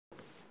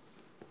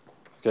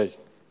Okay,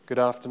 good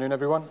afternoon,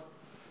 everyone.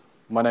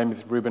 My name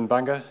is Ruben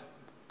Banga,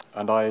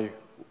 and I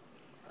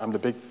am the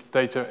Big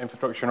Data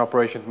Infrastructure and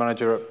Operations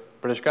Manager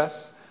at British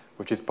Gas,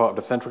 which is part of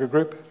the Centrica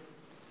Group.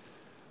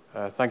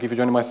 Thank you for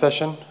joining my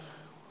session,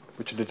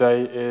 which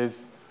today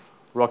is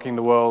Rocking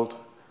the World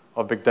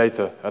of Big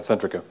Data at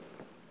Centrica.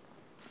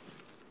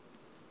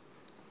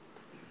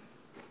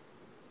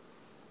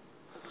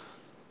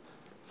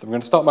 So I'm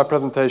going to start my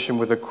presentation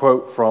with a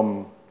quote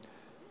from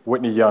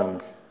Whitney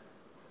Young.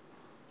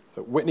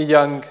 So Whitney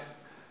Young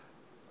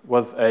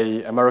was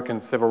an American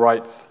civil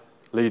rights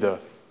leader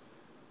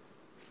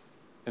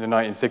in the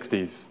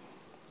 1960s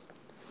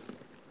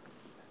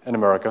in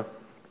America,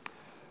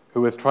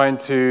 who was trying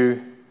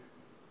to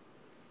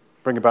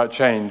bring about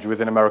change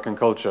within American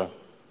culture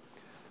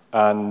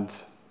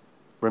and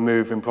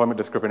remove employment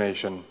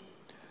discrimination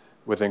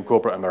within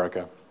corporate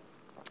America.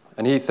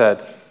 And he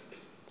said,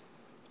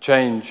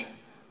 "Change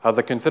has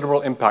a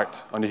considerable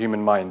impact on the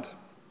human mind.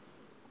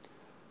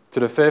 To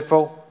the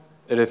fearful,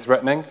 it is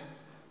threatening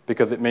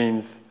because it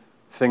means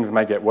things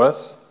may get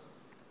worse.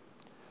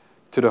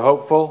 To the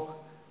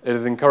hopeful, it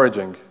is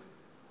encouraging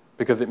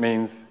because it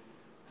means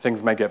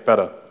things may get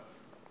better.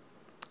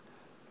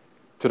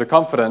 To the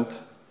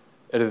confident,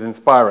 it is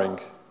inspiring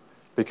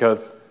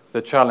because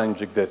the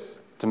challenge exists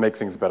to make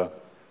things better."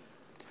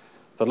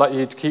 So I'd like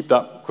you to keep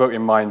that quote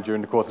in mind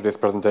during the course of this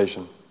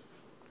presentation.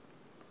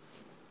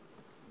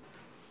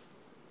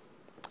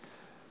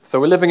 So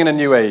we're living in a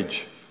new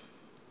age,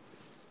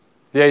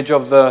 the age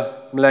of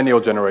the millennial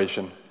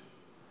generation,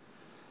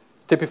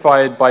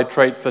 typified by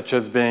traits such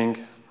as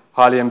being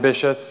highly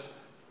ambitious,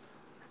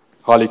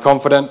 highly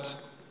confident,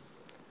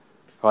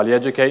 highly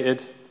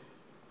educated,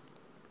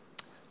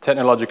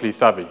 technologically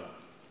savvy.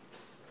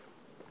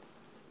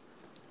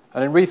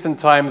 And in recent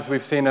times,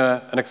 we've seen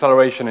an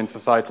acceleration in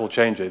societal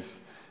changes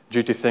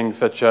due to things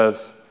such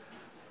as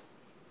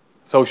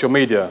social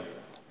media,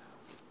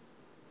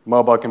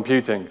 mobile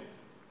computing,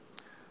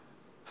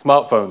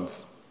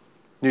 smartphones,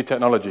 new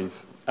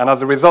technologies. And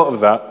as a result of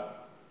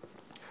that,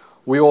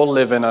 we all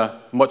live in a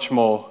much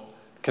more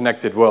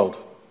connected world.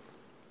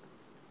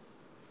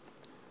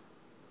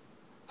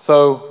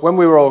 So when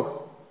we were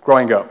all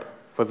growing up,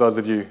 for those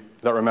of you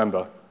that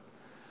remember,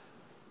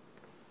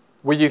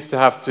 we used to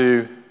have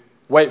to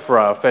wait for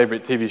our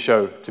favorite TV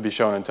show to be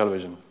shown on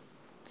television,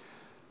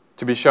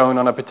 to be shown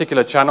on a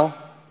particular channel,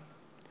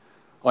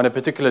 on a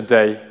particular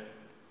day,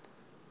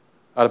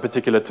 at a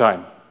particular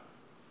time.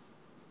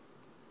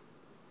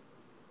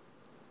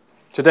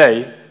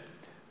 Today,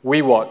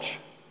 we watch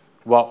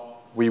what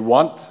we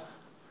want,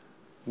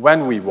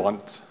 when we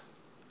want,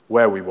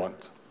 where we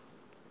want.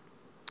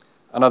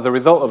 And as a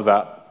result of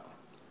that,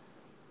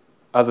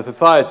 as a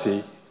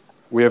society,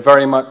 we are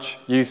very much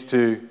used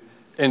to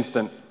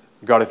instant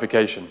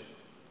gratification.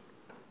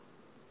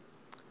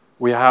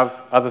 We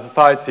have, as a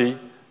society,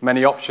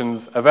 many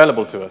options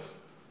available to us,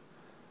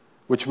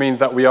 which means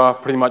that we are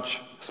pretty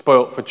much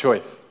spoilt for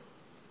choice.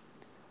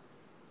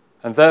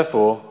 And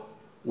therefore,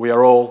 we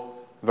are all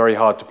very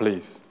hard to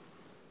please.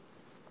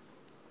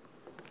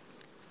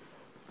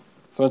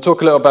 So I'm going to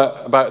talk a little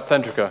bit about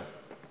Centrica.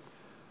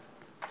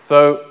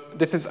 So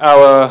this is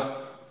our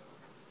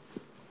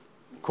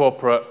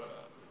corporate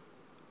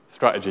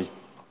strategy,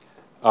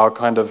 our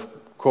kind of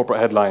corporate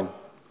headline.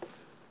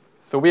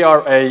 So we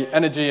are an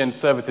energy and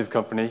services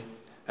company,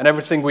 and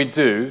everything we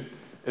do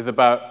is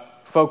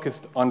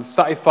focused on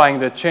satisfying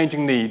the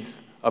changing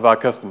needs of our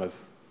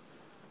customers.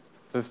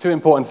 There's two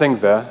important things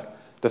there: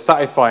 the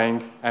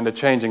satisfying and the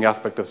changing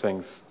aspect of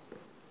things.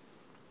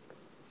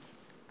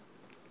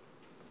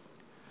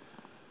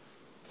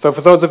 So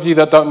for those of you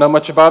that don't know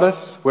much about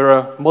us, we're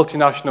a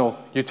multinational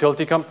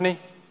utility company.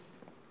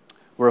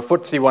 We're a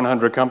FTSE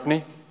 100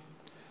 company.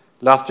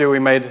 Last year we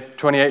made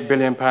 £28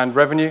 billion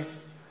revenue,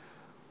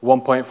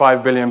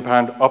 £1.5 billion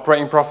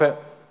operating profit,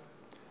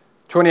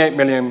 28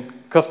 million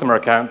customer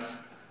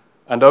accounts,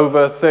 and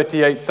over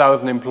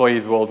 38,000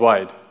 employees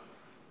worldwide.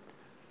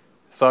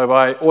 So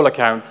by all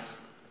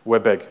accounts, we're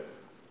big.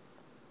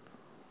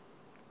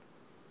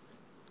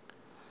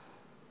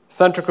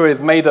 Centrica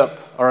is made up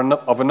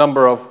of a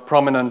number of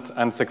prominent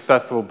and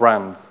successful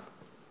brands.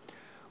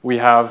 We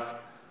have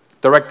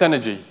Direct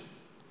Energy,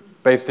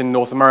 based in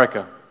North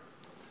America.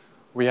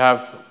 We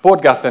have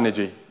Broadcast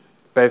Energy,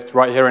 based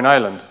right here in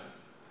Ireland.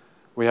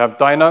 We have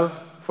Dyno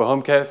for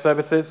home care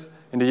services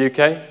in the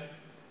UK.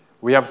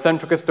 We have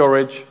Centrica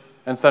Storage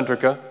and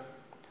Centrica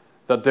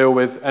that deal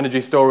with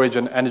energy storage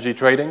and energy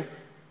trading.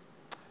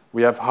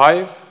 We have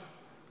Hive.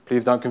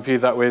 Please don't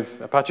confuse that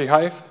with Apache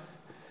Hive.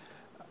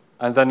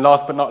 And then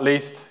last but not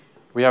least,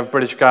 we have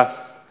British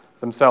Gas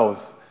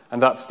themselves.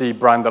 And that's the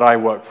brand that I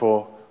work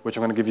for, which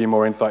I'm going to give you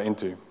more insight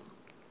into.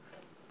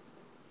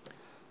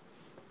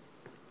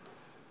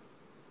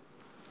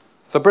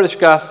 So British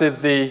Gas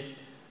is the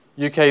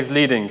UK's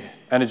leading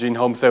energy and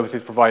home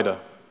services provider.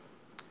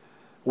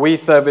 We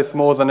service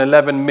more than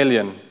 11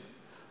 million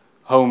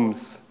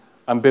homes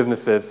and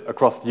businesses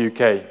across the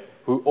UK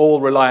who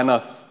all rely on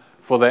us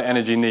for their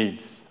energy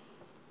needs.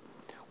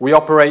 We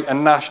operate a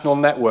national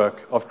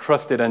network of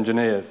trusted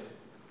engineers.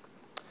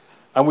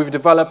 And we've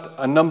developed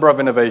a number of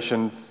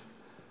innovations,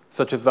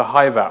 such as the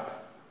Hive app,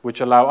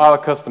 which allow our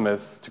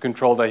customers to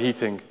control their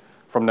heating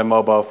from their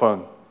mobile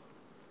phone.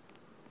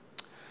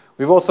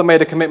 We've also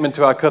made a commitment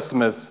to our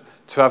customers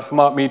to have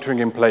smart metering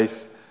in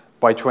place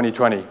by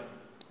 2020.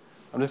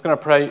 I'm just going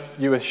to play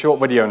you a short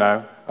video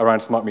now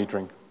around smart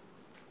metering.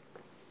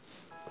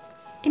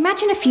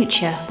 Imagine a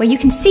future where you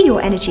can see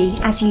your energy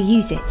as you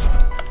use it.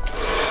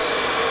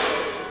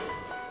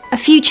 A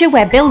future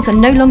where bills are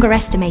no longer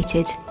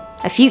estimated.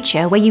 A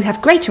future where you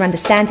have greater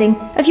understanding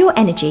of your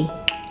energy.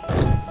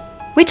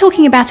 We're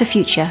talking about a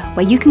future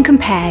where you can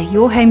compare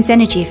your home's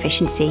energy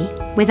efficiency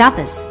with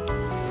others.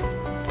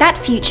 That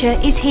future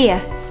is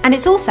here, and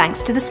it's all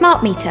thanks to the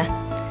smart meter.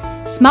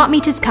 Smart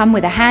meters come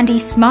with a handy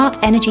smart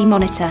energy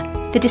monitor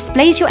that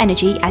displays your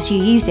energy as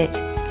you use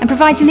it and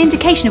provides an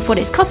indication of what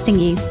it's costing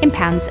you in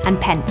pounds and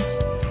pence.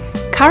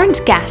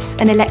 Current gas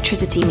and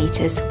electricity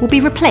meters will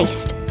be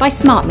replaced by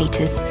smart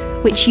meters,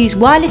 which use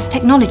wireless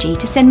technology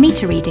to send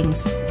meter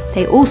readings.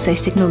 They also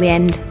signal the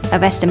end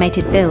of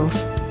estimated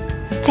bills.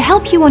 To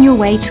help you on your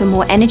way to a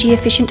more energy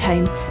efficient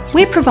home,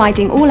 we're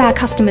providing all our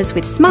customers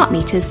with smart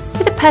meters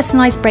with a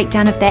personalised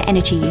breakdown of their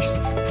energy use,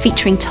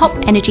 featuring top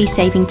energy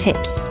saving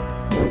tips.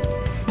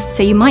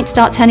 So you might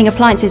start turning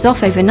appliances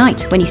off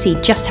overnight when you see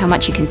just how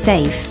much you can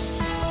save.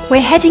 We're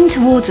heading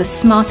towards a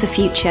smarter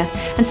future,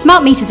 and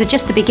smart meters are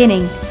just the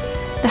beginning.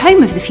 The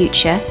home of the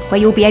future, where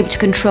you'll be able to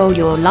control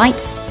your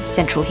lights,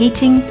 central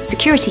heating,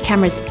 security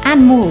cameras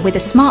and more with a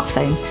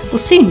smartphone, will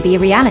soon be a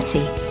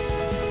reality.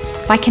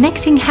 By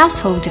connecting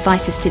household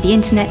devices to the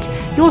internet,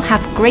 you'll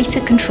have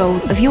greater control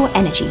of your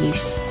energy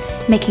use,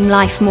 making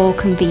life more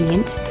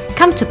convenient,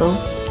 comfortable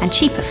and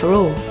cheaper for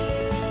all.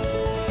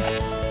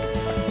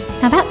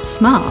 Now that's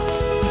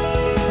smart.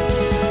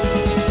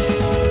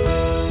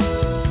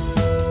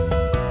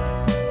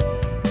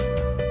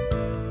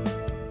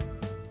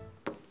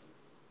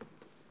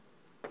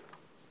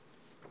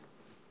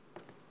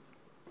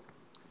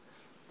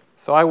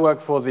 So I work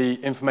for the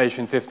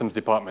Information Systems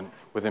Department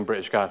within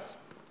British Gas.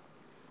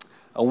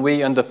 And we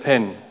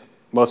underpin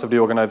most of the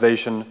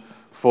organization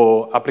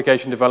for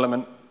application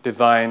development,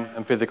 design,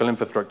 and physical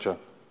infrastructure.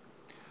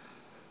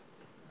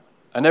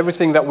 And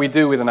everything that we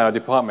do within our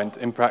department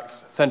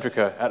impacts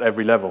Centrica at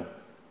every level.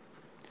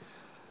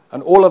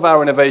 And all of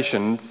our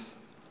innovations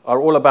are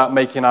all about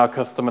making our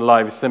customer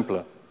lives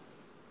simpler.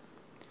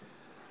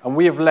 And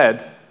we have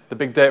led the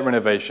big data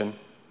innovation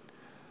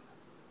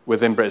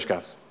within British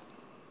Gas.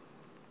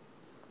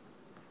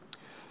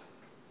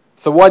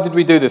 So why did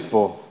we do this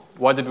for?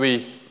 Why did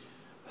we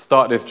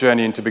start this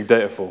journey into big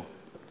data for?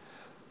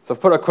 So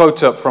I've put a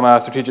quote up from our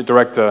strategic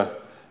director,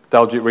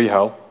 Daljit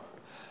Rihal,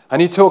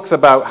 and he talks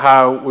about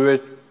how we were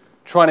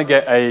trying to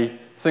get a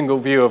single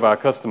view of our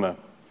customer.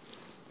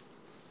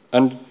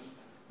 And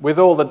with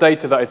all the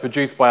data that is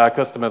produced by our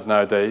customers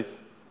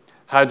nowadays,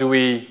 how do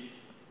we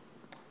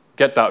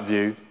get that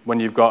view when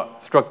you've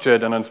got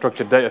structured and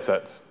unstructured data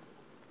sets?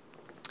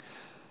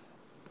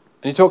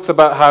 And he talks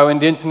about how in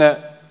the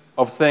Internet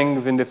of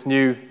Things, in this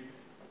new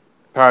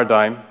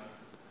paradigm,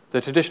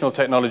 the traditional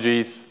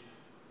technologies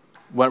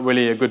weren't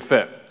really a good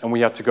fit, and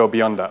we had to go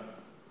beyond that.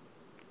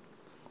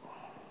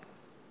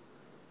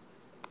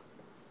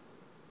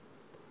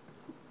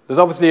 There's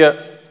obviously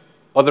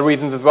other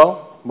reasons as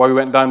well why we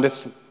went down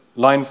this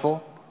line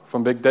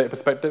from big data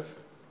perspective.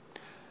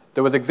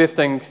 There was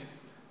existing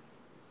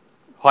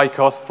high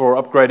costs for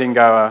upgrading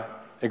our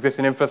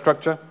existing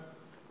infrastructure.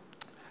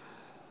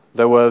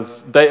 There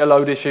was data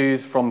load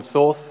issues from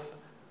source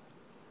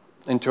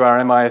into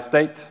our MI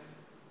estate.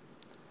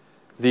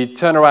 The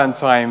turnaround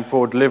time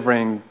for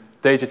delivering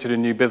data to the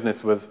new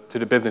business was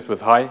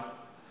high,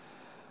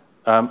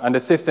 and the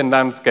system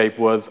landscape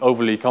was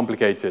overly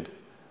complicated.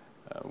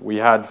 We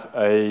had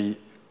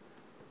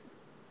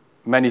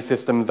many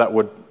systems that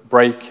would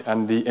break,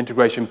 and the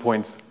integration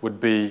points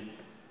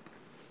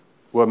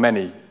were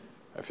many,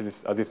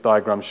 as this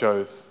diagram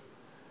shows.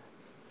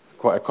 It's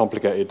quite a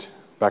complicated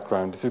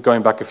background. This is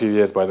going back a few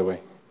years, by the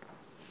way.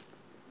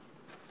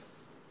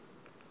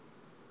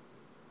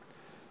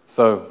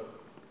 So,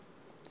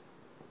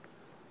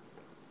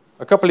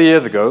 a couple of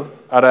years ago,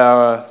 at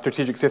our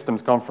Strategic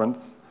Systems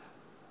Conference,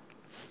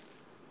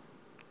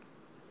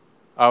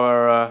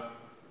 our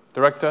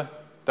director,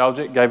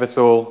 Daljit, gave us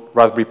all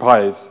Raspberry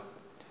Pis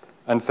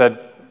and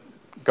said,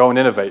 go and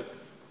innovate.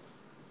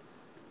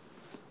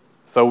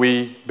 So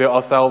we built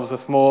ourselves a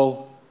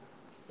small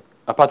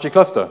Apache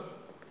cluster.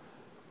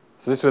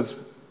 So this was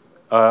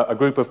a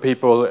group of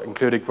people,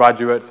 including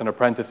graduates and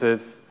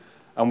apprentices,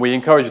 and we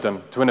encouraged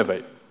them to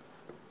innovate.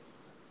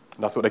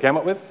 And that's what they came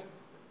up with.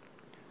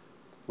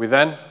 We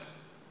then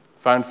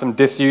found some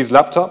disused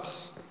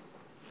laptops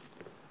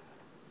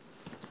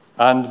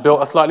and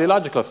built a slightly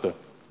larger cluster.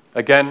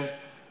 Again,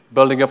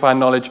 building up our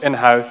knowledge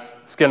in-house,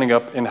 skilling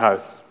up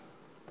in-house.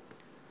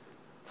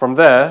 From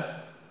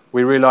there,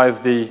 we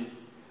realized the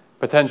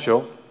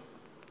potential,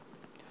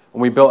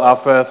 and we built our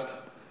first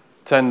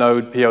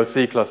 10-node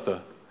POC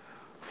cluster,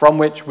 from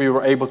which we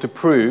were able to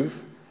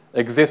prove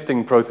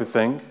existing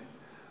processing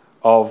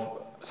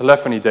of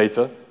telephony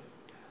data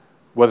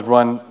was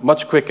run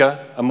much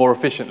quicker and more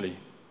efficiently.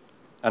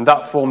 And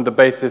that formed the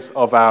basis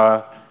of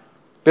our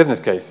business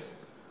case.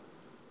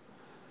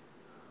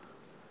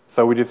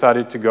 So we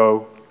decided to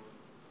go,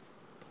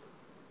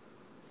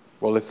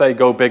 well, let's say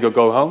go big or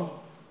go home.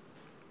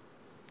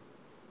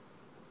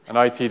 And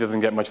IT doesn't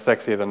get much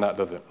sexier than that,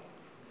 does it?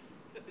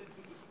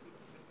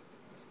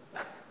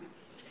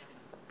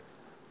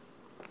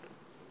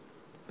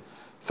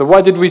 So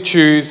why did we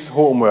choose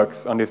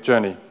Hortonworks on this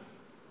journey?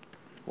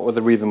 What was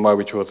the reason why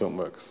we chose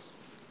Hortonworks?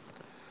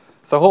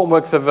 So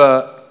Hortonworks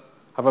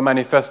have a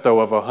manifesto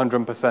of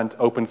 100%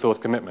 open source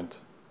commitment.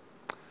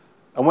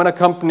 And when a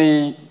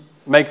company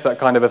makes that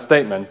kind of a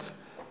statement,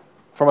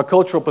 from a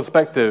cultural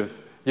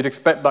perspective, you'd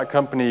expect that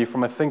company,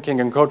 from a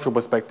thinking and cultural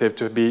perspective,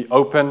 to be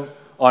open,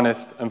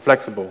 honest, and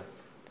flexible.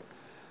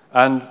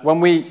 And when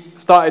we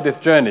started this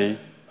journey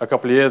a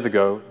couple of years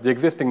ago, the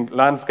existing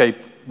landscape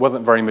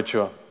wasn't very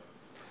mature.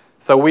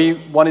 So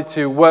we wanted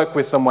to work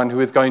with someone who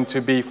is going to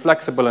be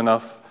flexible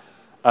enough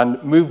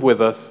and move with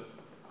us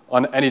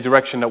on any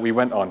direction that we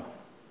went on.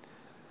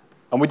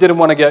 And we didn't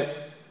want to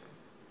get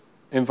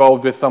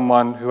involved with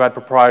someone who had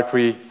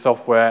proprietary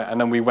software, and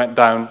then we went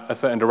down a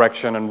certain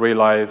direction and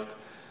realized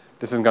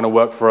this isn't going to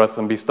work for us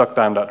and be stuck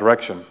down that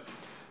direction.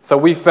 So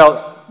we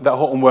felt that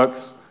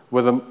Hortonworks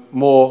was a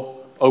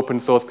more open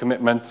source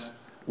commitment,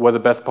 were the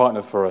best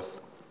partners for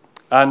us.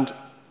 And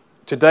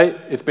to date,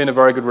 it's been a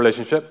very good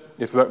relationship.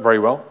 It's worked very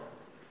well.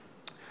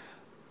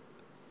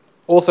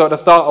 Also, at the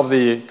start of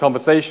the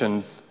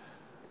conversations,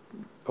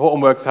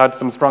 Hortonworks had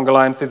some strong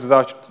alliances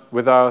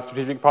with our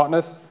strategic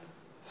partners,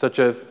 such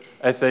as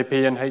SAP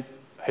and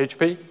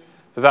HP.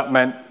 So that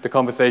meant the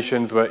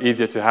conversations were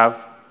easier to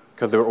have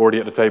because they were already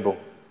at the table.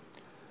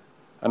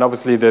 And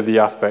obviously, there's the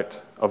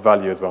aspect of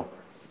value as well.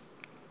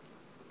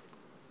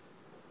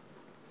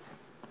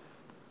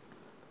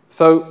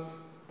 So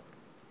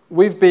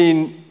we've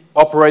been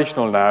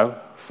operational now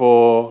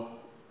for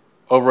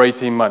over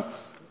 18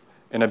 months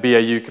in a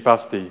BAU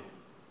capacity.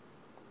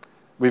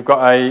 We've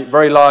got a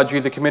very large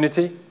user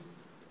community.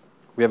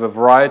 We have a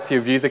variety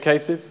of user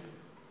cases.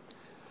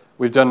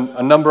 We've done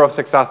a number of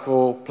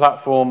successful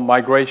platform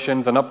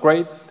migrations and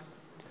upgrades.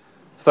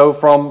 So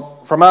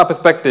from our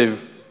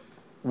perspective,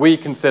 we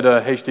consider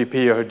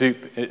HTTP or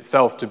Hadoop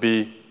itself to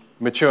be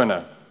mature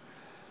now.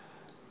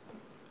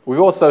 We've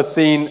also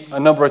seen a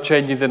number of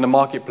changes in the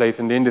marketplace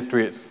and the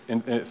industry in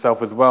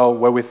itself as well,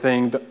 where we're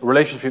seeing the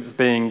relationships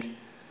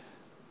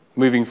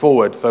moving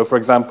forward. So for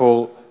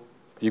example,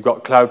 you've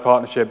got cloud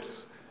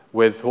partnerships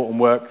with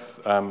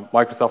Hortonworks.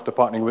 Microsoft are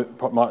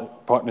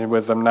partnering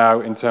with them now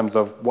in terms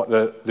of what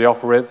the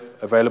offer is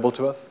available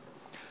to us.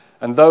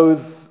 And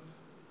those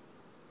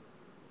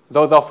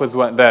offers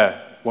weren't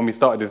there when we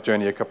started this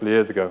journey a couple of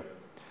years ago.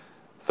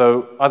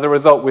 So as a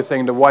result, we're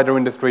seeing the wider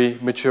industry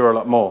mature a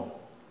lot more.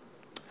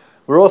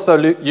 We're also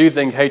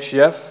using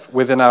HCF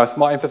within our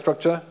smart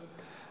infrastructure.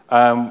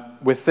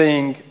 We're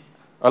seeing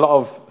a lot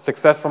of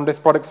success from this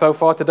product so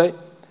far today,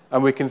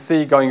 and we can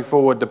see going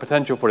forward the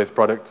potential for this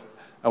product,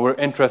 and we're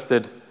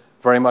interested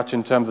very much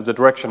in terms of the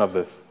direction of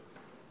this.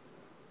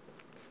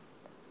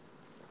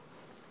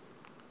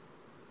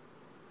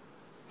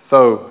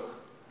 So,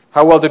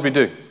 how well did we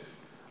do?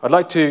 I'd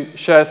like to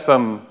share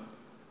some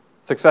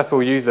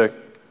successful user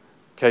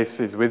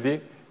cases with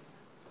you.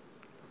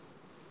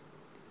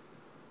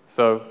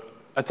 So,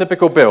 a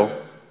typical bill,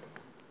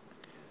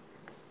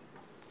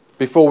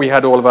 before we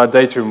had all of our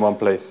data in one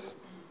place.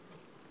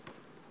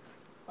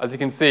 As you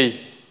can see,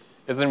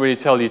 it doesn't really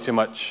tell you too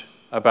much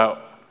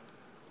about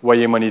where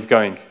your money's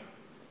going.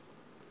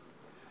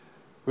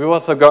 We've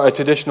also got a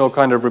traditional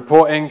kind of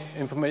reporting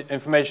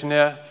information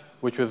here,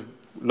 which was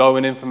low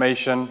in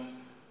information,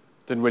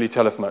 didn't really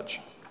tell us much.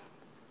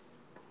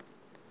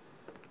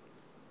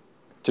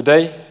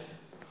 Today,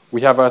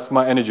 we have our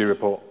Smart Energy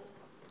Report,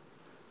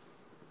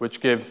 which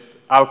gives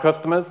our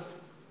customers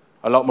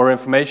a lot more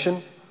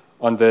information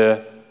on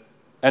their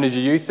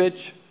energy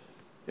usage.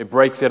 It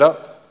breaks it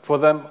up for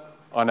them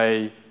on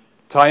a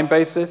time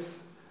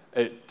basis.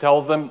 It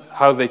tells them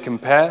how they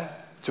compare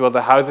to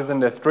other houses in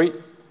their street.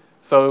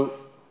 So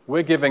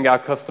we're giving our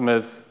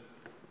customers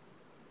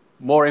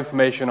more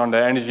information on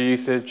their energy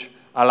usage,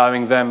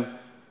 allowing them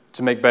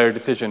to make better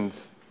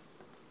decisions.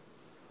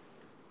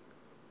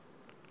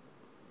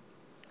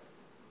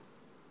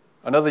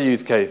 Another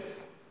use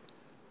case,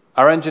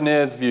 our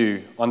engineers'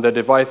 view on their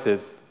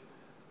devices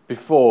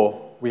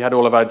before we had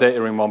all of our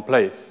data in one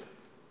place.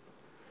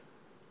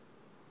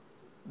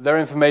 Their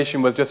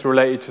information was just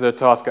related to the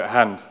task at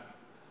hand.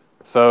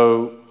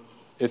 So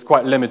it's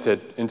quite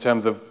limited in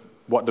terms of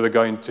what they were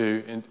going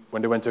to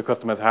when they went to a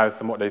customer's house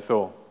and what they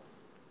saw.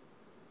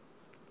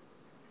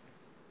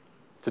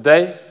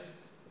 Today,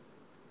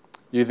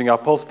 using our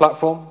Pulse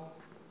platform,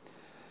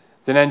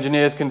 then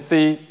engineers can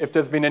see if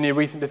there's been any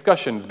recent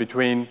discussions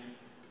between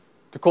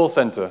the call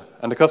center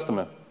and the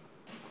customer.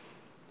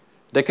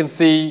 They can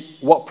see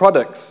what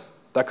products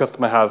that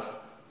customer has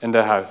in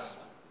their house.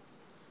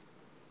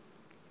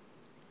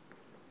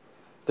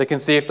 They can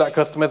see if that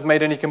customer's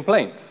made any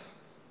complaints.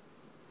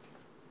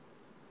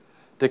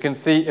 They can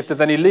see if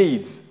there's any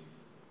leads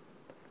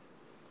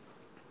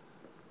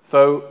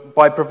So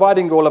by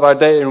providing all of our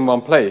data in one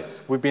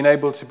place, we've been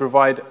able to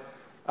provide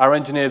our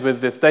engineers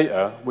with this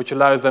data, which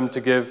allows them to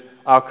give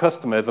our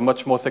customers a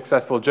much more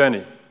successful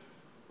journey.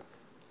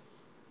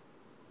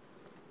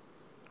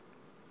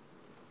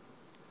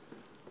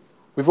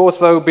 We've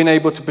also been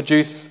able to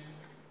produce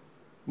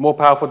more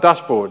powerful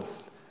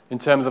dashboards in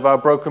terms of our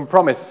broken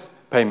promise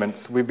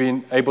payments. We've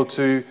been able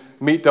to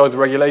meet those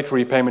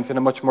regulatory payments in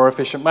a much more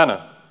efficient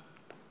manner.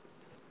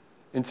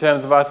 In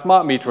terms of our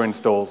smart meter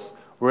installs,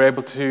 we're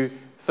able to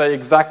say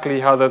exactly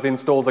how those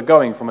installs are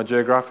going from a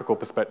geographical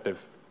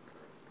perspective.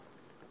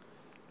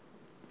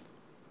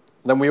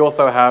 Then we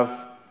also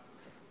have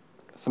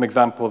some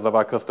examples of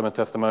our customer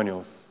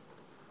testimonials,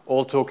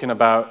 all talking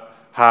about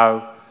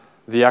how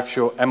the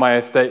actual MI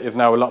estate is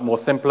now a lot more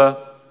simpler,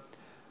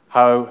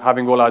 how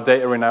having all our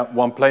data in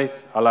one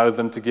place allows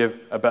them to give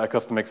a better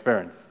customer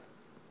experience.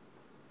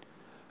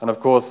 And of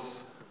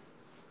course,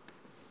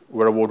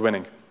 we're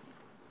award-winning.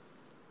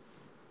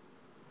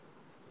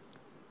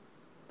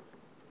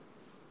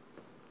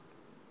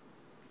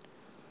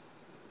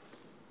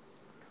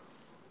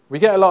 We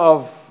get a lot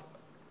of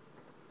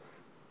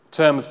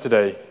terms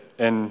today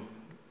in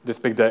this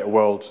big data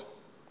world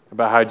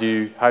about how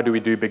do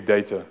we do big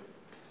data.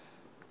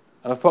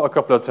 And I've put a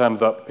couple of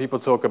terms up. People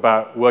talk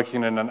about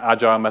working in an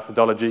agile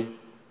methodology.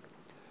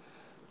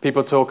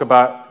 People talk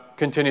about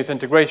continuous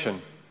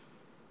integration,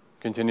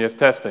 continuous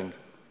testing,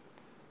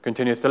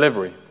 continuous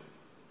delivery.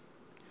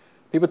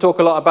 People talk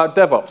a lot about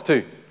DevOps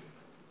too.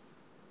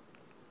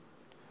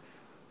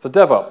 So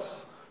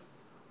DevOps,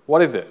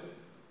 what is it?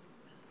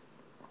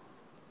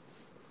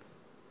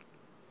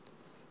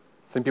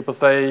 Some people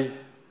say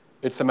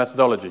it's a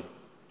methodology.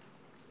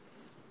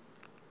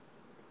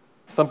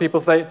 Some people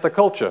say it's a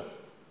culture.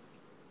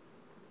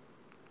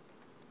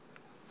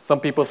 Some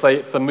people say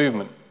it's a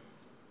movement.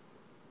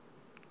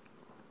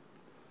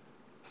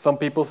 Some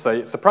people say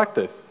it's a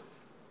practice.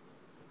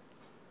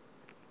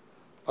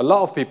 A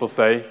lot of people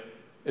say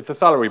it's a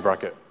salary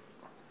bracket.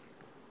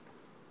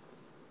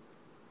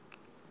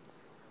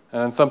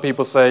 And then some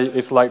people say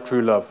it's like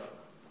true love.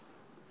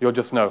 You'll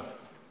just know.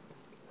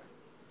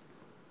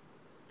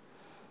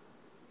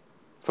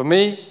 For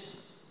me,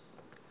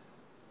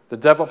 the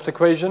DevOps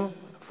equation,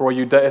 for all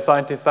you data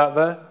scientists out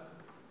there,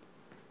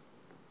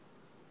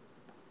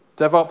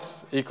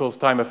 DevOps equals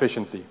time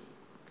efficiency.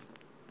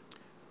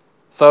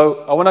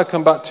 So I want to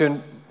come back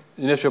to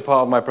the initial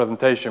part of my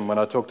presentation when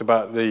I talked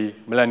about the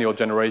millennial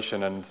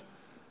generation and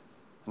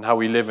how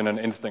we live in an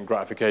instant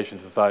gratification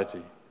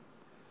society.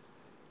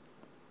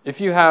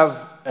 If you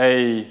have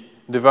a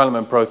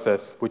development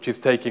process which is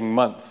taking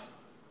months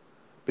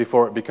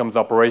before it becomes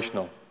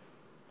operational,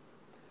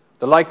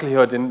 the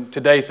likelihood in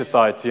today's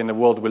society, in the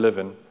world we live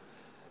in,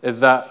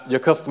 is that your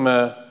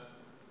customer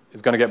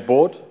is going to get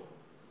bored,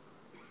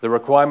 the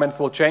requirements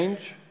will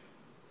change,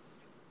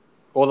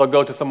 or they'll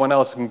go to someone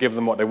else who can give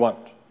them what they want.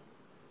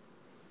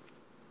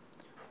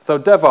 So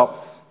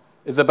DevOps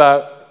is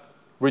about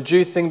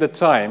reducing the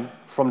time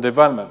from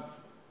development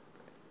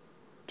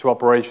to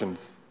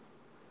operations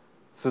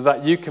so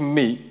that you can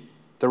meet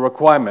the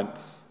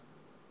requirements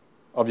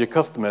of your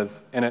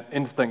customers in an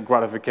instant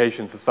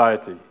gratification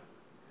society.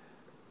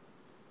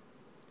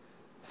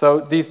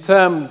 So these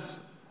terms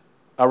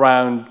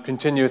around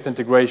continuous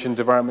integration,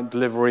 development,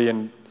 delivery,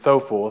 and so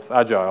forth,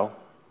 agile,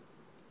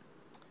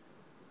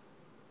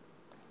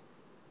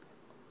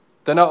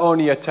 they're not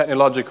only a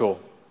technological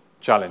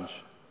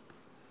challenge,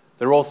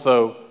 they're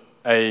also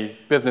a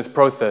business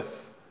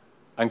process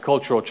and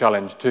cultural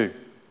challenge too,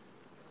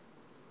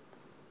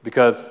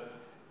 because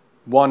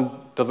one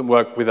doesn't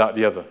work without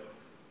the other.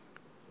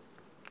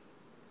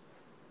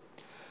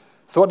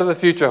 So what does the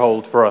future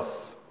hold for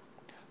us?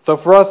 So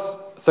for us,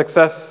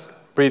 success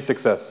breeds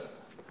success.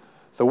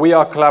 So we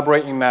are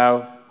collaborating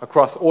now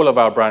across all of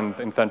our brands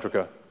in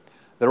Centrica.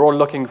 They're all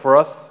looking for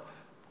us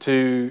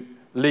to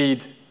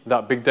lead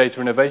that big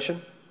data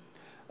innovation.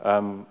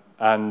 And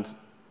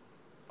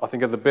I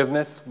think as a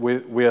business,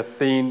 we are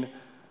seen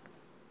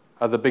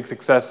as a big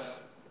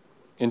success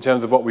in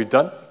terms of what we've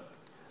done.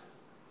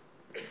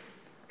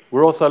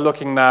 We're also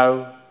looking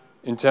now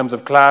in terms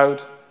of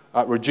cloud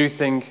at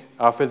reducing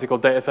our physical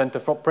data center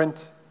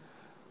footprint.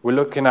 We're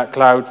looking at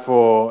cloud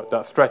for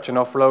that stretch and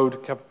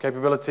offload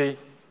capability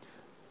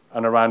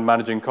and around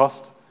managing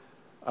cost.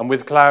 And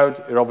with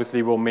cloud, it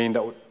obviously will mean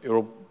that it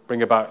will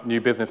bring about new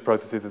business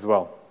processes as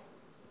well.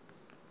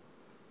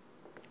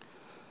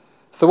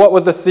 So what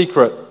was the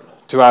secret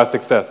to our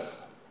success?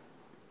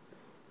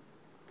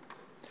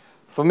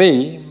 For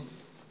me,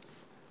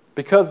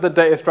 because the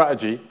data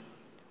strategy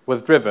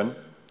was driven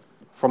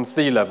from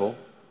C-level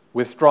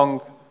with strong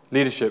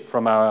leadership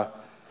from our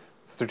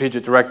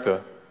strategic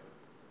director,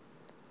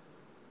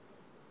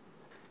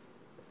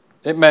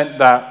 it meant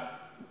that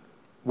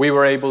we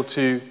were able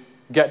to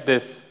get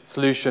this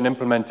solution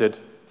implemented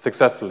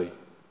successfully.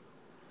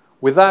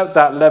 Without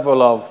that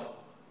level of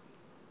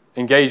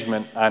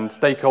engagement and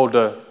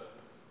stakeholder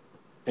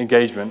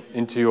engagement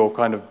into your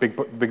kind of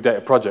big data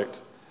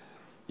project,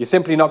 you're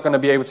simply not going to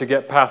be able to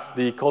get past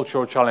the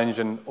cultural challenge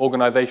and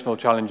organizational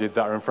challenges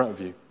that are in front of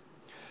you.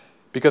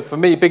 Because for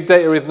me, big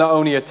data is not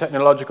only a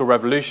technological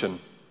revolution,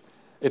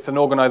 it's an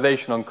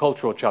organizational and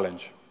cultural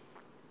challenge.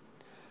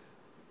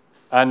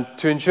 And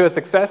to ensure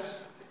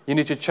success, you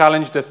need to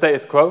challenge the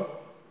status quo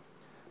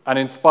and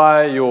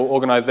inspire your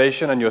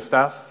organization and your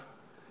staff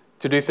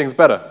to do things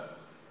better.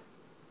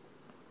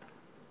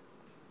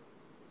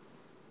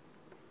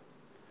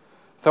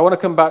 So I want to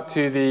come back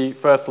to the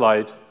first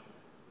slide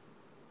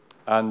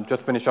and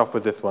just finish off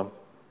with this one.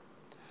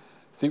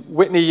 See,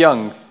 Whitney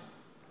Young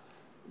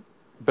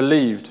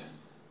believed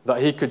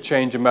that he could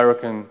change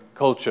American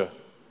culture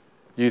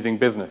using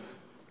business.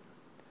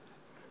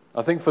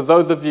 I think for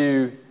those of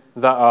you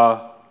that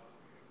are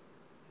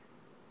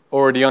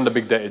already on the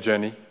big data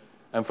journey,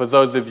 and for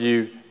those of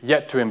you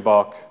yet to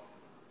embark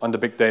on the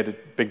big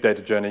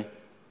data journey,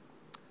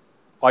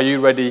 are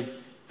you ready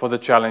for the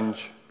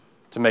challenge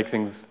to make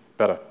things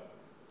better?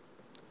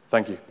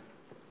 Thank you.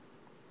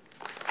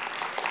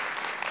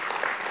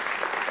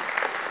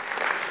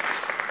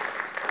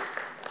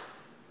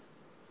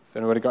 Has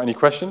anybody got any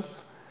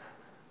questions?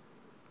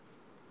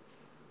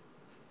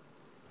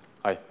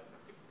 Hi.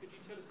 Could you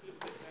tell us a little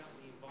bit about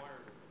the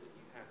environment that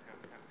you have,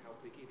 how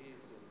big it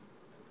is, and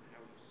how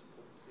you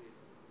support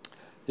it?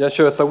 Yeah,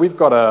 sure. So we've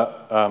got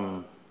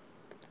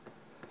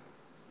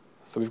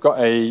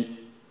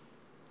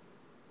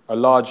a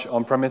large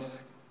on-premise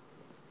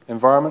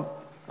environment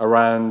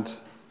around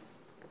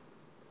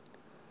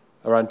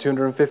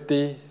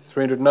 250,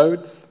 300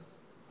 nodes.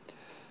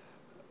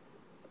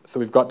 So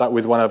we've got that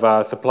with one of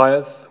our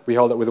suppliers. We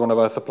hold it with one of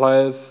our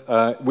suppliers.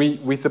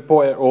 We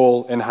support it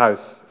all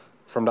in-house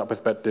from that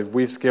perspective.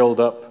 We've skilled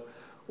up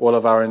all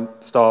of our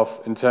staff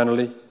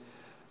internally.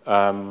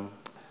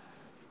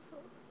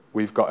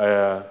 We've got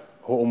a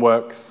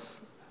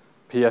Hortonworks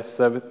PS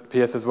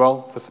as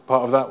well for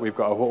part of that. We've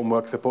got a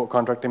Hortonworks support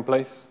contract in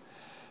place.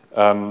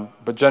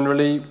 But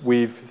generally,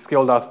 we've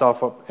skilled our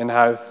staff up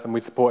in-house and we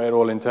support it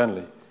all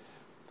internally.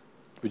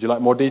 Would you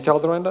like more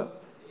details around that?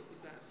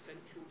 Is that a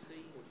central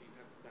team, or do you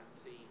have that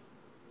team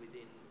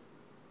within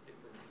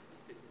different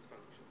business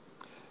functions?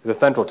 It's a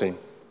central team.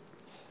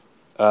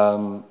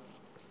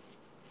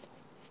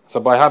 So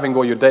by having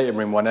all your data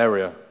in one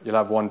area, you'll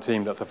have one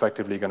team that's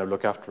effectively going to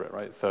look after it,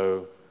 right?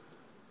 So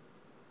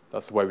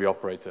that's the way we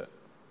operate it.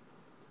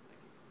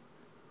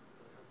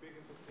 How big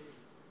is the team?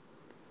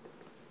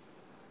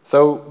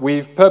 So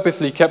we've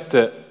purposely kept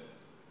it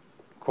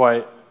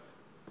quite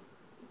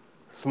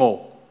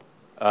small.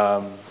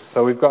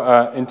 So we've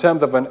got, in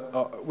terms of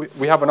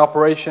we have an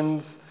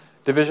operations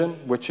division,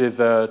 which is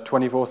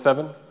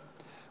 24/7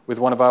 with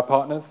one of our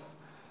partners.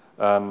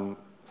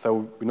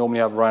 So we normally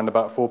have around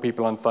about 4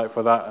 people on site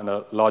for that and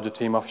a larger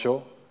team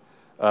offshore.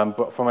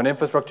 But from an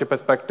infrastructure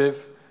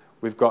perspective,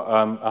 we've got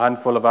a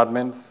handful of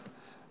admins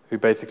who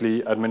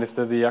basically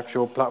administer the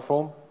actual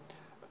platform.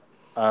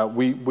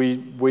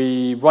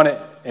 We run it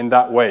in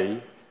that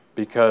way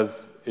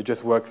because it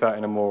just works out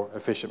in a more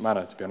efficient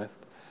manner, to be honest.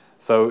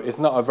 So it's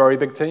not a very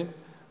big team,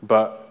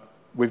 but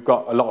we've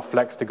got a lot of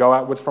flex to go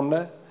outwards from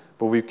there,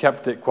 but we've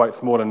kept it quite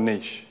small and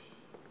niche.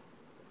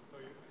 So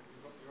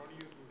you're only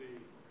using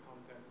the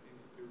content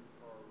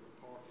for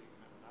reporting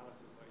and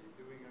analysis. Are you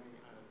doing any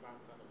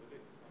advanced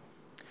analytics on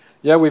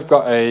it? Yeah, we've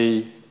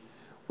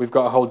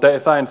got a whole data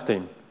science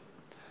team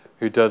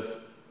who does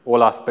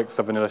all aspects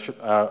of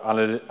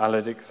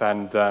analytics,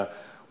 and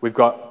we've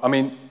got, I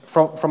mean,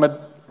 from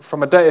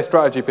a data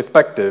strategy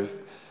perspective,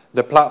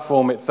 the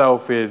platform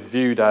itself is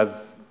viewed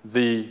as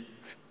the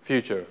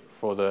future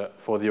for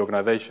the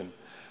organization.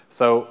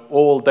 So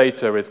all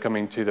data is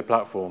coming to the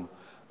platform.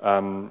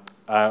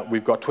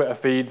 We've got Twitter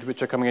feeds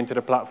which are coming into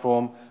the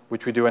platform,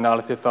 which we do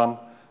analysis on.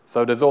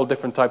 So there's all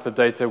different types of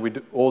data, we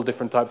do all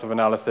different types of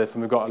analysis,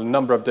 and we've got a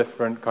number of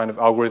different kind of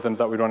algorithms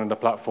that we run on the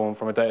platform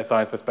from a data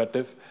science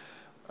perspective.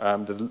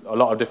 There's a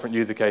lot of different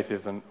user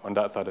cases on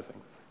that side of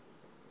things.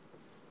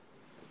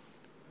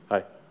 Hi.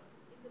 In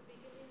the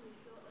beginning, you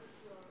showed us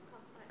your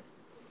complex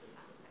system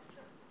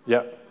architecture.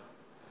 Yeah.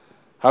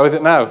 How is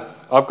it now?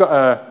 I've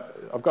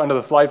got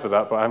another slide for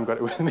that, but I haven't got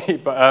it with me.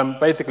 But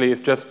basically,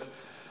 it's just,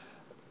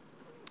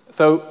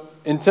 so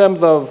in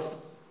terms of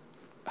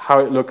how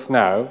it looks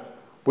now,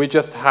 we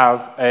just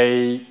have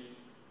a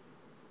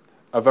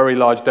very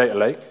large data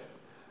lake.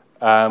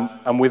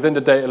 And within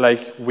the data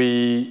lake,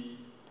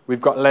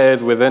 we've got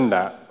layers within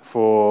that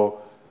for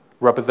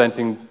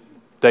representing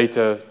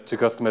data to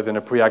customers in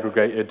a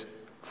pre-aggregated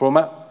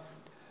format.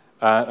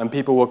 And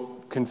people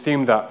will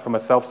consume that from a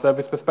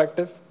self-service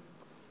perspective.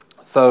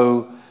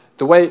 So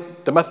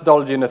the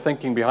methodology and the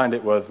thinking behind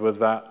it was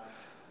that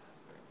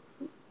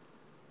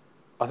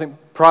I think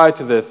prior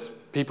to this,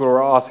 people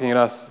were asking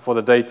us for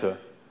the data.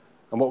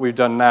 And what we've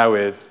done now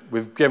is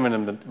we've given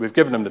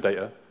them the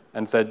data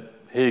and said,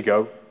 here you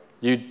go.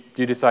 You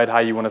decide how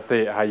you want to see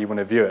it, how you want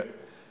to view it.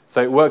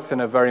 So it works in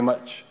a very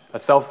much a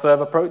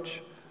self-serve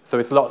approach. So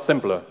it's a lot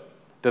simpler.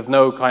 There's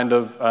no kind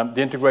of,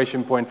 the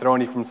integration points are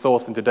only from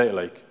source into data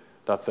lake.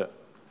 That's it.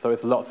 So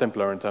it's a lot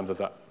simpler in terms of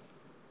that.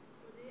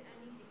 Were there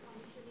any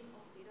decommissioning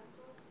of data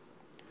source?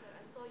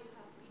 I saw you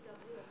have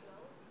BW as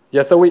well.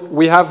 Yeah, so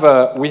we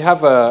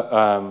have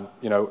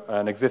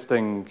an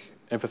existing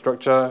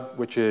infrastructure,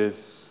 which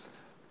is,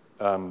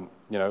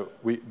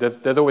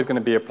 there's always going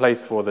to be a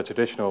place for the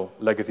traditional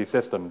legacy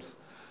systems,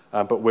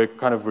 but we're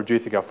kind of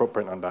reducing our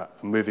footprint on that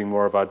and moving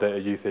more of our data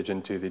usage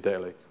into the data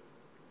lake.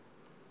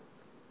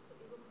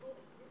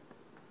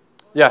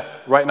 Yeah,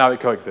 right now it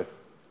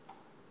coexists.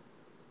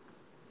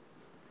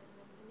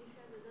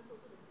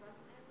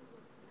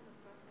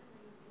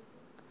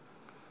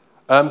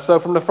 So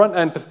from the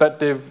front-end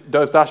perspective,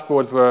 those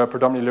dashboards were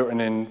predominantly written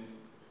in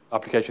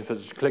applications such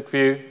as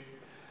ClickView.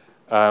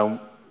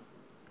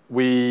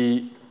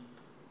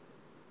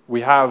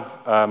 We have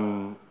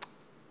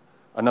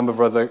a number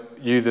of other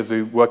users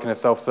who work in a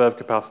self-serve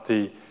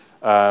capacity.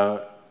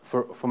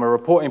 From a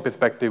reporting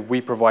perspective,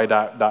 we provide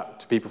that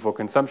to people for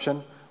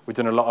consumption. We've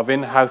done a lot of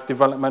in-house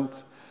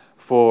development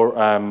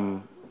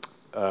for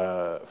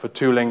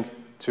tooling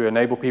to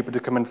enable people to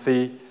come and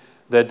see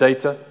their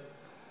data.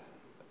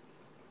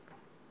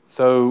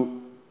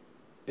 So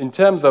in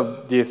terms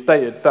of the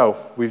estate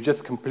itself, we've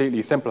just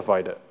completely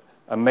simplified it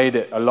and made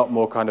it a lot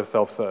more kind of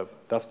self-serve.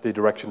 That's the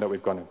direction that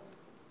we've gone in.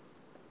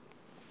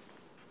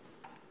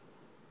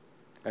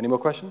 Any more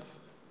questions?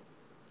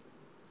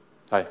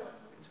 Hi.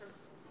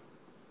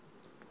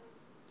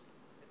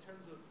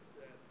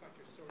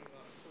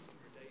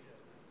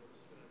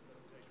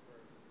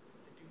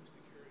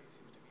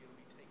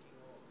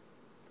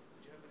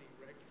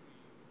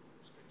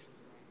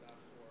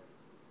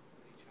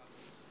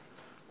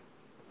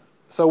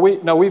 So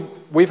we've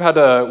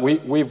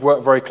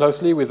worked very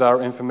closely with our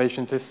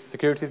information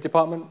security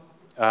department,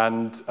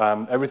 and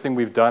everything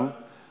we've done,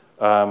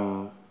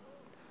 when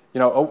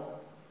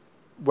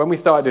we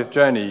started this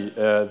journey,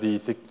 the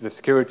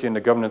security and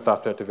the governance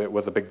aspect of it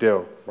was a big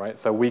deal, right?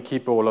 So we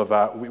keep all of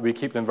that, we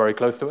keep them very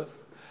close to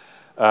us.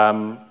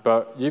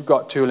 But you've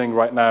got tooling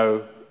right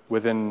now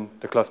within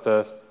the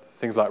cluster,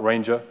 things like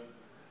Ranger,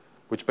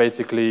 which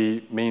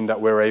basically mean that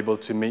we're able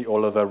to meet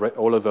all of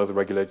those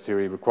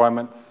regulatory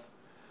requirements.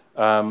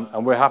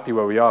 And we're happy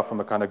where we are from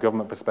a kind of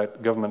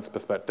government's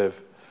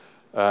perspective.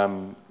 We've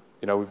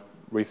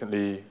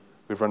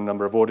run a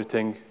number of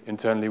auditing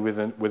internally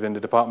within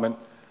the department,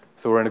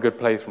 so we're in a good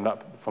place from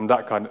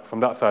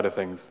that side of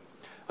things.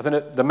 I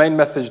think the main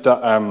message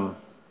that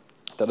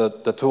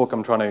the talk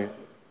I'm trying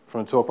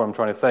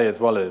to say as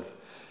well is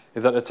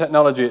that the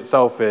technology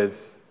itself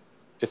it's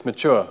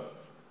mature.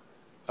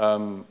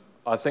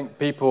 I think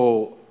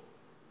people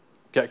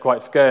get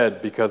quite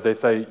scared because they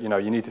say,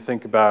 you need to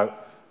think about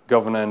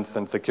governance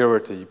and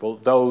security. Well,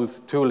 those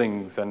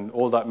toolings and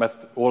all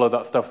of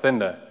that stuff's in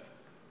there,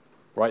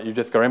 right? You've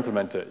just got to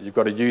implement it. You've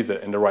got to use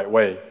it in the right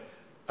way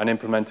and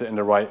implement it in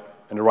the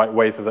right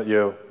way so that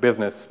your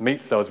business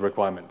meets those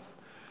requirements.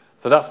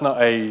 So that's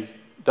not a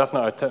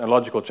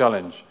technological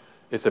challenge.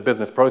 It's a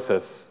business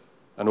process,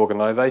 an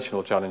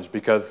organizational challenge,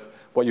 because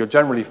what you'll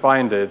generally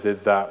find is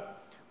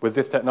that with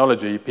this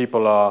technology,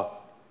 people are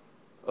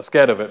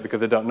scared of it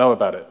because they don't know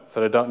about it. So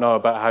they don't know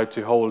about how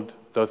to hold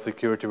those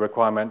security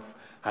requirements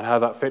and how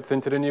that fits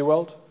into the new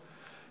world.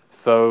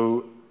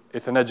 So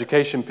it's an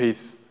education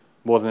piece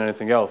more than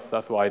anything else.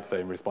 That's what I'd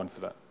say in response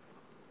to that.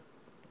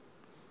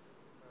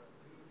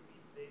 Do you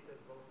feed data as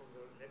well from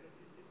the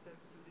legacy systems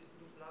to this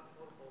new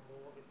platform, or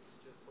more it's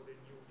just for the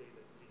new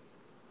data streams?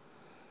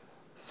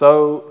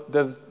 So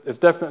there's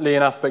definitely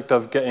an aspect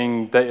of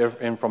getting data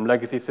in from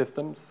legacy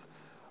systems.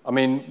 I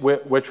mean,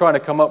 we're trying to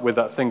come up with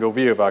that single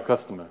view of our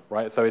customer,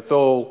 right? So it's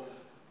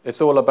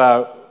all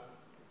about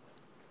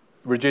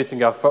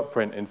reducing our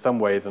footprint in some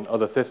ways and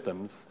other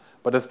systems,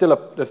 but there's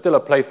still a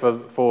place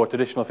for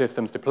traditional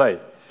systems to play.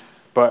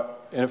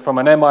 But from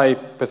an MI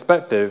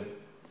perspective,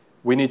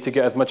 we need to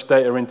get as much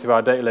data into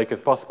our data lake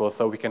as possible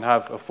so we can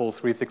have a full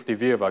 360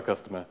 view of our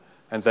customer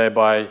and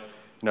thereby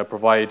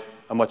provide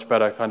a much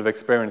better kind of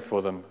experience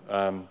for them,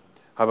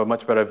 have a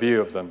much better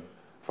view of them,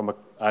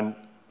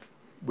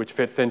 which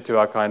fits into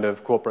our kind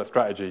of corporate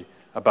strategy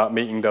about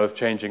meeting those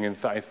changing and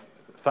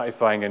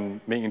satisfying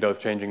and meeting those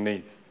changing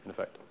needs, in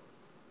effect.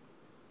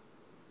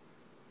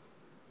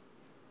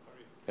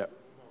 Sorry, Yep.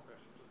 one more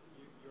question.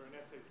 You're an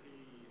SAP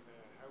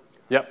house.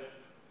 Yep.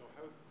 So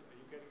how are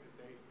you getting the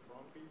data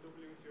from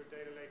BW into your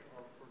data lake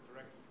or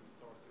directly from the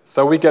source system?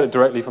 So we get it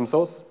directly from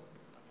source. And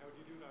how do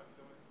you do that?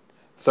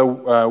 So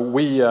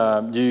we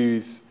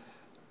use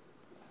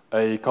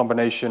a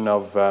combination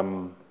of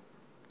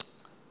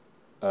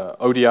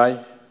ODI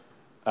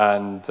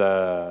and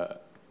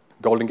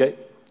Golden Gate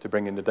to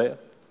bring in the data.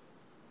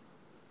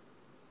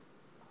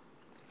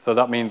 So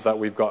that means that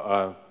we've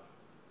got,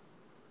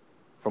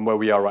 from where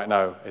we are right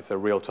now, it's a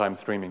real-time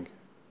streaming.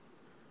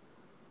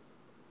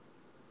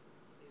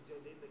 Is your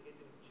data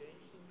getting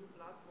changed in new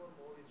platform,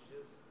 or it's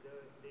just the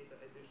data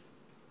addition?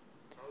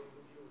 How you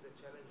would use the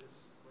challenges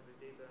when the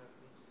data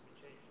needs to be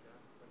changed,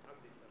 when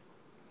updates happen?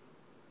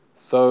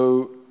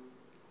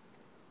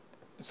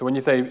 So when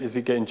you say, is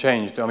it getting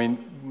changed? I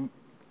mean,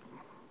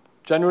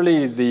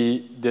 generally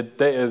the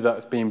data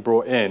that's being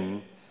brought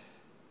in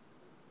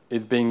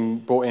is being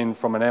brought in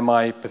from an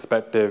MI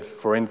perspective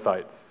for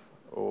insights.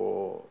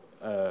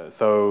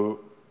 So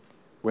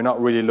we're not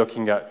really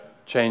looking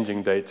at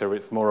changing data.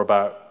 It's more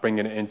about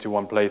bringing it into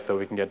one place so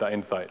we can get that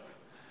insights.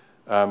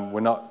 We're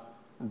not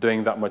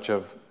doing that much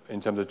in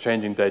terms of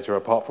changing data,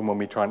 apart from when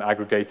we try and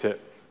aggregate it.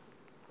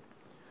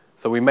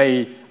 So we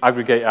may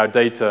aggregate our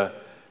data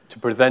to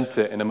present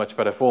it in a much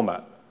better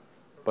format,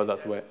 but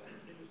that's the way.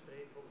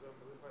 Illustrate, for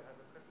example, if I have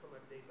a customer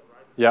data,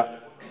 right? Yeah. The phone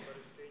number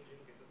is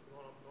changing, it is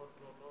not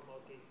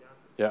normal case,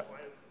 yeah? Yeah. So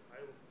I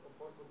of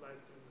course would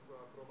like to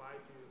provide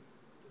to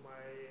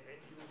my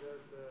end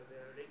users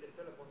their latest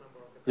telephone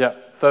number. Yeah,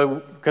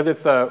 so because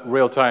it's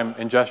real-time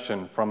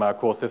ingestion from our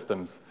core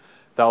systems,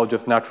 that will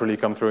just naturally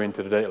come through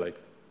into the data lake.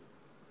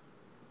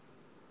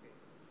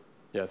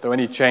 Yeah, so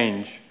any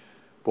change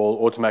will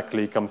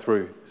automatically come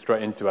through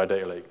straight into our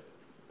data lake.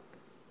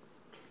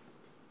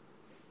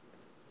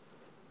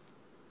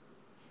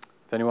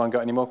 Has anyone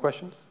got any more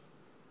questions?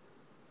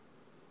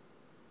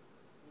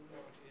 How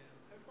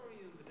far are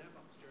you in the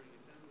DevOps journey?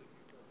 It sounds like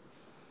you've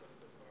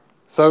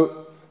got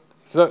So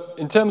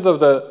in terms of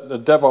the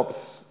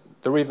DevOps,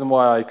 the reason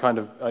why I kind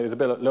of, it was a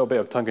little bit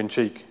of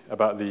tongue-in-cheek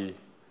about the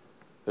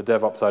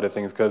DevOps side of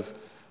things, because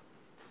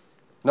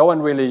no one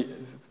really,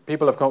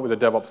 people have come up with a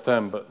DevOps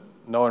term, but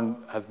no one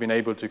has been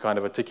able to kind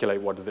of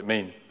articulate what does it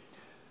mean.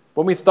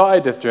 When we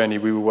started this journey,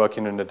 we were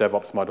working in the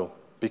DevOps model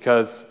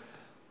because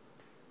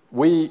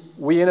we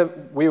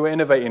were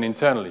innovating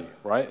internally,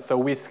 right? So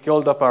we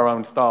skilled up our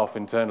own staff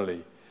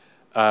internally,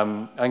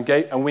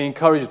 and we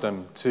encouraged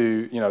them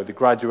to, the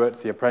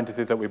graduates, the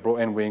apprentices that we brought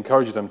in, we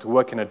encouraged them to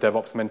work in a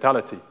DevOps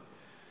mentality,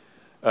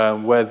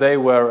 where they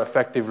were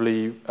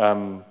effectively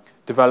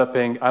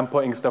developing and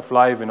putting stuff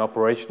live in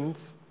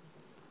operations.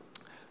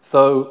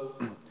 So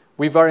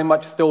we very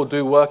much still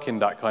do work in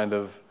that kind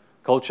of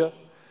culture.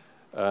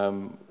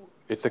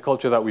 It's a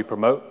culture that we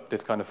promote,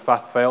 this kind of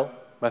fast-fail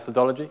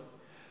methodology.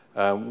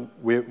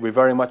 We're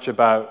very much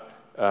about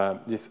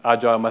this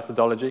agile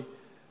methodology,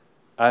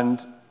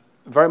 and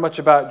very much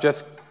about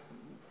just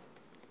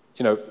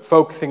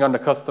focusing on the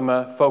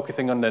customer,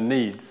 focusing on their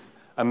needs,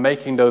 and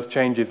making those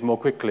changes more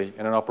quickly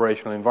in an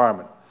operational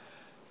environment.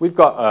 We've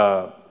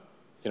got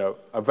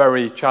a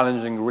very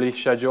challenging release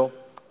schedule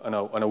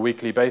on a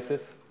weekly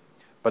basis,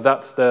 but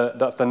that's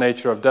the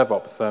nature of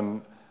DevOps.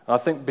 And I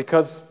think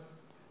because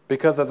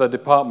as a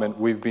department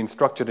we've been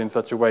structured in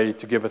such a way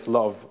to give us a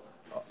lot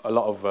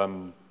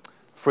of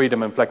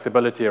freedom and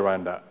flexibility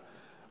around that,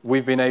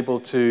 we've been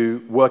able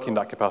to work in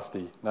that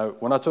capacity. Now,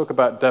 when I talk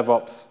about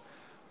DevOps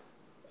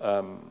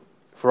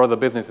for other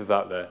businesses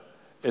out there,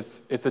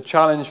 it's a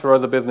challenge for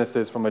other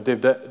businesses from a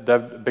big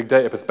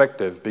data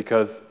perspective,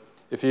 because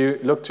if you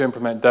look to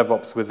implement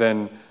DevOps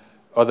within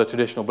other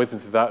traditional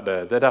businesses out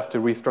there, they'd have to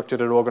restructure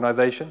their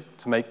organization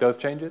to make those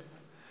changes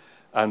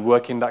and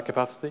work in that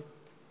capacity.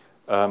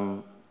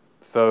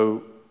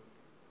 So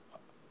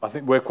I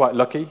think we're quite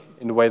lucky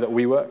in the way that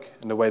we work,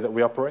 in the way that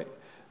we operate,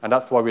 and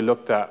that's why we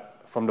looked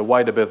at from the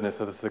wider business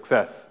as a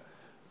success,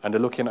 and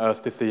they're looking at us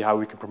to see how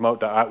we can promote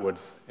that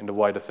outwards in the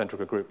wider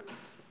Centrica group.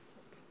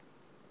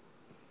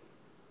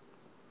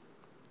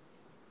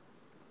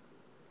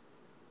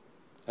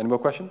 Any more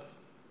questions?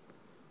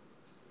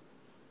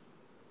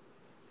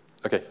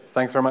 Okay,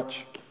 thanks very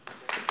much.